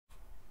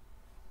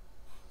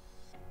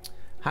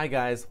Hi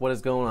guys, what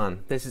is going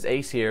on? This is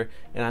Ace here,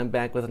 and I'm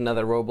back with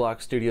another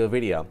Roblox Studio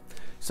video.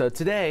 So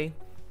today,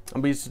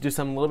 I'm going to do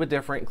something a little bit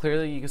different.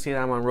 Clearly you can see that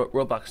I'm on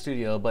Roblox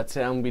Studio, but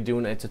today I'm going to be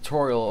doing a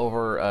tutorial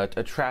over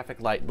a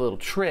traffic light little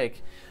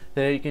trick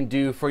that you can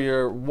do for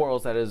your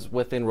worlds that is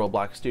within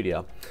Roblox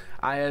Studio.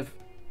 I have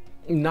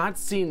not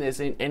seen this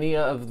in any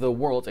of the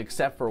worlds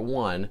except for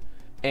one,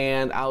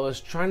 and I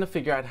was trying to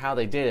figure out how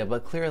they did it,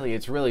 but clearly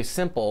it's really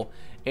simple,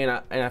 and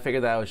I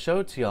figured that I would show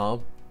it to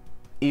y'all,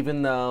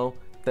 even though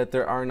that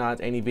there are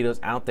not any videos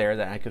out there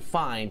that I could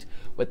find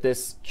with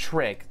this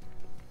trick.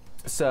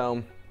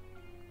 So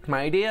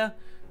my idea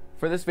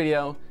for this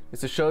video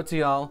is to show it to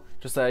y'all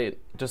just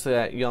so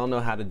that y'all know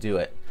how to do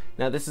it.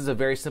 Now this is a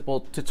very simple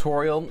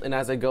tutorial, and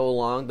as I go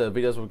along the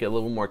videos will get a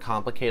little more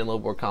complicated, a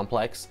little more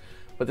complex,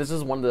 but this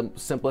is one of the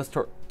simplest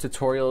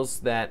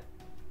tutorials that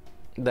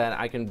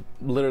I can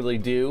literally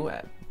do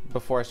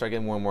before I start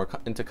getting more and more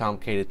into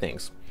complicated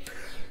things.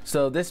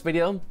 So this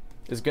video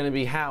is going to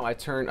be how I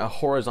turn a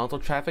horizontal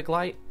traffic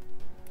light,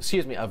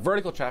 a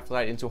vertical traffic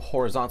light into a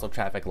horizontal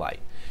traffic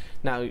light.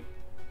 Now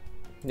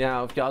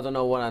if y'all don't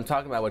know what I'm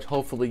talking about, which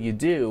hopefully you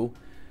do,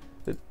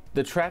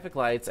 the traffic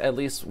lights, at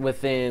least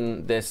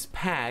within this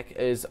pack,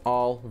 is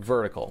all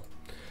vertical.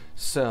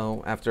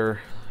 So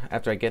after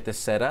I get this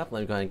set up,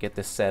 let me go ahead and get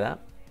this set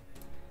up.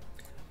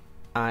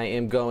 I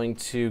am going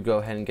to go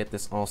ahead and get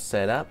this all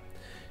set up.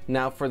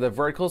 Now for the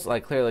verticals,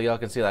 like clearly y'all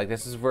can see like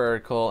this is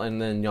vertical,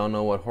 and then y'all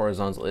know what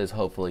horizontal is,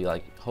 hopefully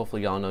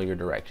y'all know your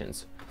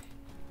directions.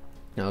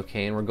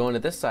 Okay, and we're going to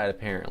this side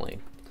apparently.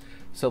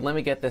 So let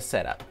me get this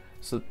set up.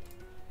 So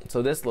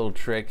this little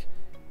trick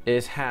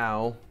is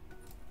how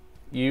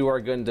you are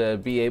going to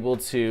be able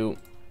to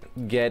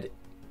get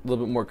a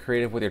little bit more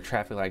creative with your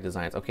traffic light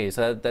designs. Okay,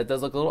 so that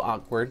does look a little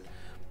awkward.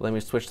 Let me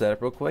switch that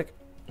up real quick.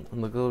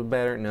 Look a little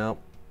better. No,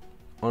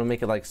 I want to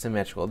make it like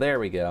symmetrical. There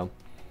we go.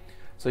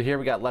 So here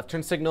we got left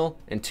turn signal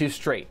and two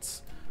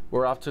straights.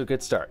 We're off to a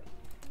good start.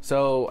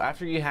 So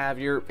after you have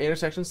your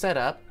intersection set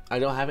up, I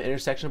don't have an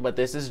intersection, but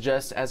this is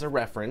just as a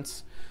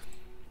reference,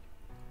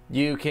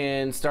 you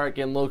can start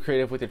getting a little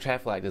creative with your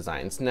traffic light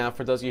designs. Now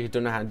for those of you who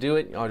don't know how to do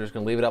it, you're just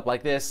gonna leave it up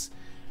like this,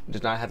 and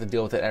just not have to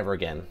deal with it ever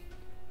again.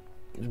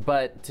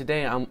 But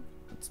today I'm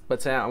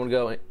gonna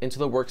go into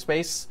the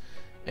workspace,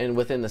 and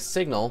within the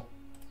signal,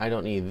 I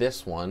don't need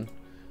this one,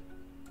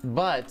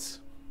 but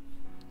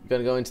I'm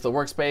gonna go into the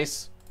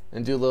workspace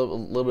and do a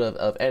little bit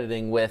of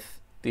editing with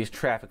these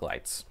traffic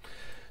lights.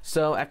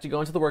 So after you go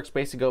into the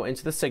workspace, you go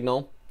into the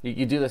signal,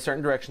 you do the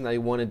certain direction that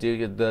you want to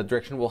do. The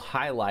direction will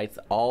highlight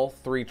all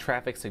three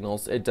traffic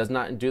signals. It does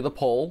not do the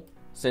pole,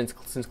 since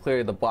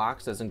clearly the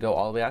box doesn't go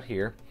all the way out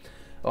here.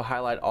 It will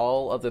highlight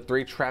all of the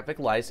three traffic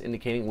lights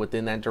indicating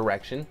within that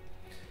direction,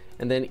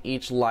 and then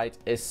each light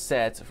is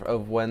set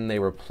of when they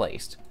were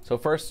placed. So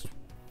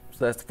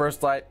that's the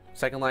first light,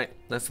 second light,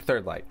 that's the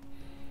third light.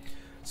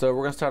 So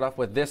we're gonna start off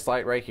with this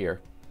light right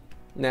here.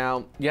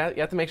 Now, you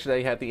have to make sure that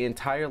you have the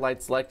entire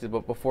light selected,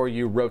 but before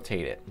you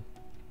rotate it,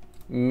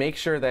 make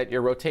sure that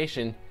your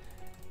rotation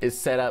is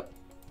set up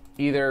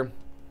either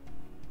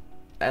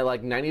at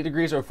like 90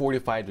 degrees or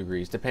 45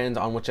 degrees, depends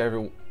on whichever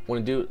you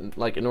want to do,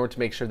 like in order to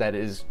make sure that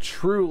it is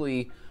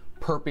truly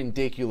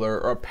perpendicular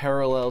or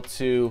parallel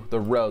to the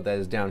road that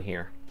is down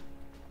here.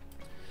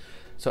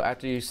 So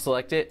after you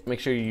select it, make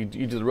sure you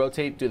do the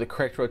rotate, do the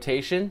correct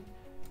rotation,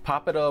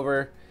 pop it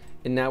over,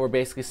 and now we're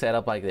basically set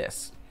up like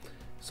this.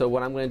 So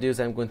what I'm going to do is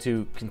I'm going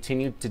to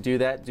continue to do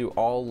that, do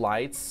all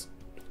lights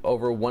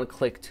over one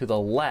click to the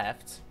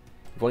left.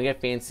 If you want to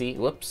get fancy,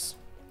 whoops.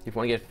 If you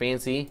want to get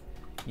fancy,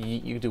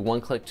 you do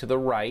one click to the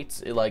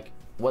right, like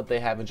what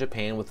they have in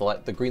Japan with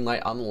the green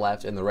light on the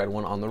left and the red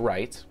one on the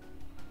right.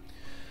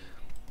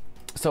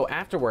 So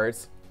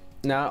afterwards,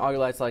 now all your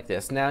lights are like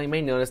this. Now you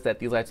may notice that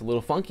these lights are a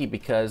little funky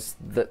because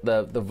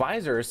the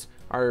visors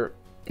are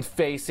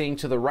facing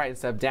to the right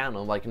instead of down,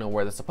 like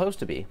where they're supposed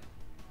to be.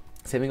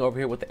 Same thing over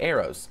here with the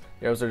arrows.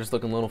 The arrows are just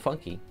looking a little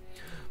funky.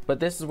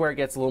 But this is where it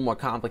gets a little more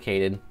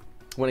complicated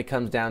when it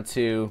comes down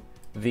to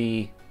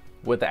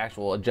with the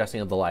actual adjusting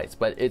of the lights.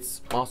 But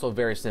it's also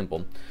very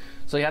simple.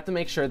 So you have to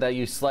make sure that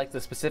you select the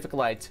specific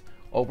light,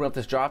 open up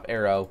this drop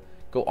arrow,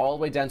 go all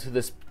the way down to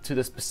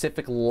the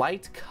specific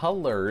light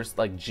colors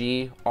like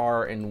G,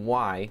 R, and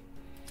Y,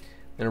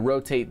 and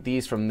rotate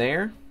these from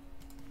there.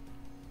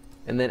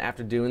 And then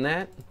after doing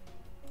that,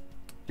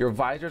 your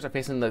visors are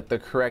facing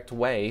the correct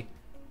way.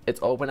 It's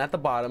open at the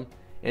bottom,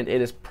 and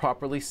it is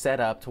properly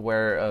set up to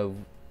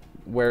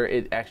where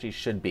it actually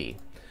should be.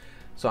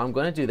 So I'm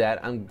going to do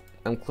that. I'm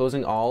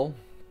closing all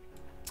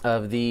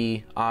of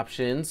the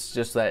options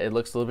just so that it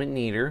looks a little bit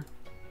neater.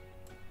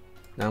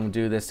 Now I'm going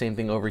to do the same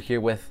thing over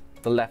here with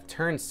the left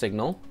turn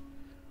signal.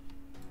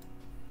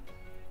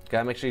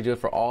 Gotta make sure you do it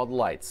for all the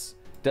lights.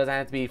 Doesn't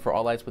have to be for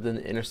all lights within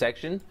the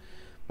intersection,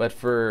 but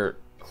for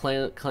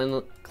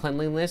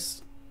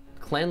cleanliness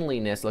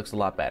it looks a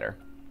lot better.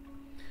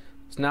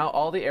 So now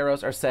all the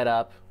arrows are set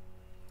up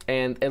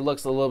and it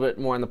looks a little bit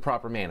more in the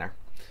proper manner.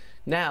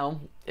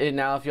 Now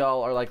if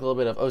y'all are like a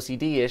little bit of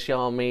OCD-ish,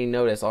 y'all may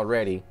notice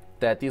already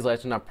that these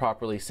lights are not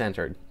properly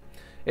centered.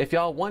 If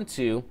y'all want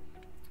to,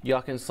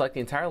 y'all can select the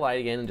entire light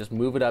again and just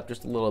move it up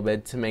just a little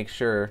bit to make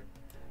sure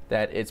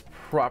that it's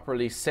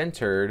properly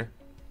centered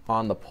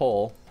on the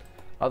pole.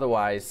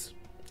 Otherwise,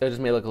 it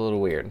just may look a little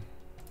weird.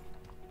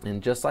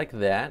 And just like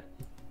that,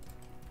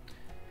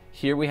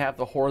 here we have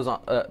the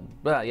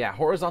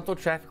horizontal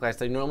traffic lights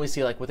that you normally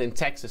see like within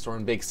Texas or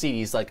in big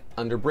cities, like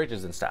under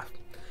bridges and stuff.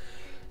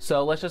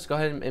 So let's just go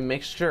ahead and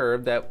make sure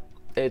that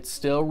it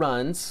still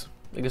runs.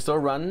 It can still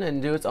run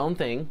and do its own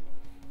thing.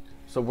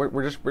 So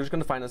we're just going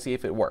to find out, see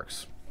if it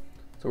works.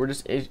 So we're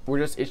just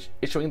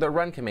issuing the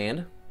run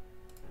command,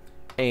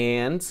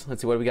 and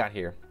let's see what we got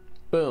here.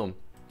 Boom,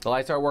 the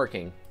lights are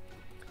working.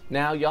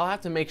 Now y'all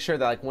have to make sure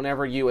that like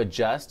whenever you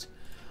adjust,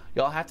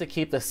 y'all have to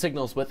keep the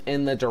signals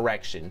within the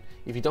direction.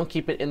 If you don't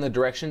keep it in the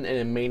direction, then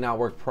it may not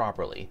work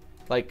properly.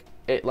 Like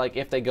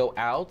if they go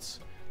out,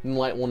 then the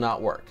light will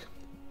not work.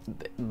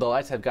 The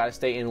lights have got to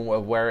stay in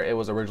where it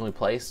was originally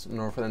placed in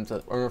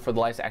order for the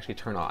lights to actually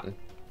turn on.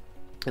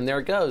 And there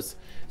it goes.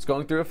 It's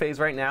going through a phase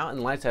right now, and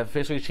the lights have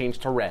officially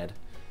changed to red.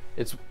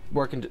 It's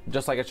working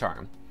just like a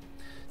charm.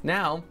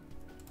 Now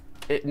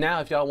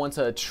if y'all want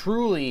to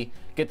truly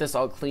get this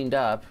all cleaned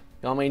up,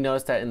 y'all may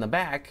notice that in the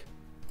back,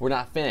 we're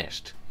not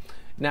finished.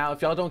 Now,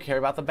 if y'all don't care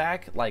about the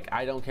back, like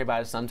I don't care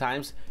about it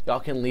sometimes, y'all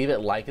can leave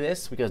it like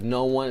this because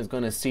no one is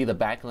going to see the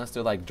back unless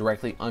they're like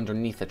directly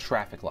underneath the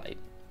traffic light.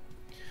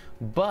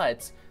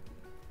 But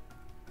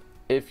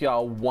if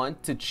y'all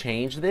want to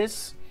change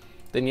this,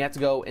 then you have to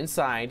go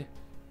inside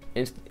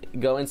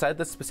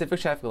the specific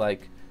traffic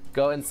light,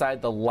 go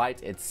inside the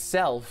light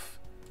itself,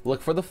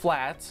 look for the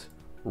flat,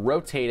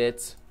 rotate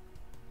it,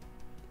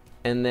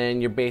 and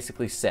then you're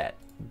basically set.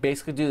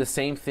 Basically do the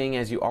same thing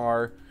as you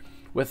are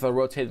with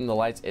rotating the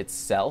lights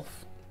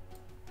itself.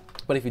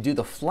 But if you do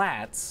the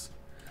flats,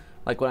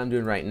 like what I'm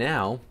doing right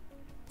now,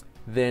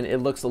 then it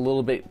looks a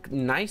little bit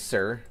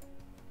nicer.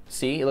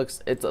 See, it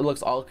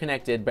looks all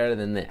connected better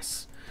than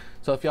this.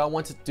 So if y'all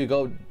want to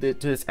go to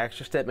this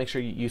extra step, make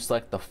sure you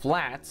select the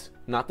flat,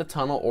 not the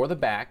tunnel or the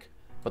back,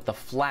 but the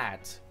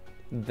flat.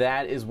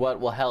 That is what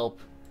will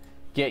help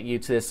get you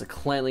to this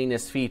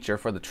cleanliness feature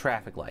for the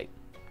traffic light.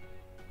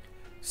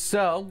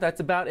 So that's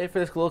about it for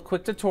this little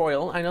quick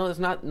tutorial. I know it's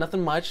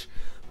nothing much,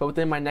 but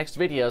within my next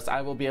videos,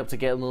 I will be able to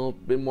get a little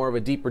bit more of a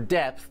deeper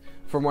depth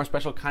for more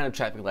special kind of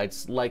traffic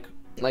lights, like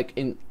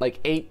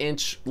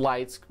 8-inch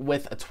lights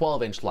with a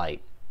 12-inch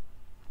light,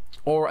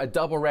 or a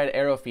double red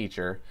arrow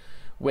feature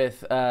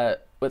with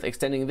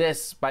extending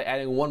this by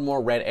adding one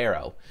more red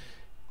arrow.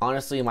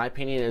 Honestly, in my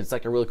opinion, it's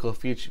like a really cool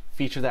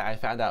feature that I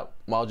found out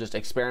while just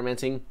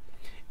experimenting,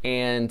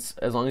 and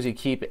as long as you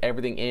keep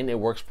everything in, it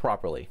works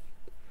properly.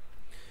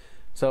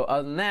 So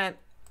other than that,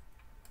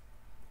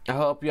 I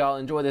hope y'all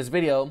enjoyed this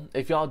video.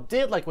 If y'all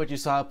did like what you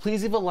saw,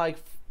 please leave a like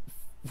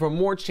for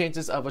more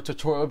chances of a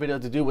tutorial video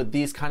to do with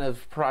these kind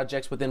of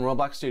projects within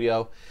Roblox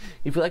Studio.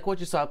 If you like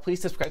what you saw,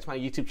 please subscribe to my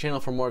YouTube channel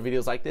for more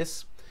videos like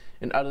this.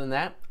 And other than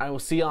that, I will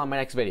see you on my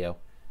next video.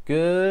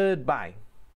 Goodbye.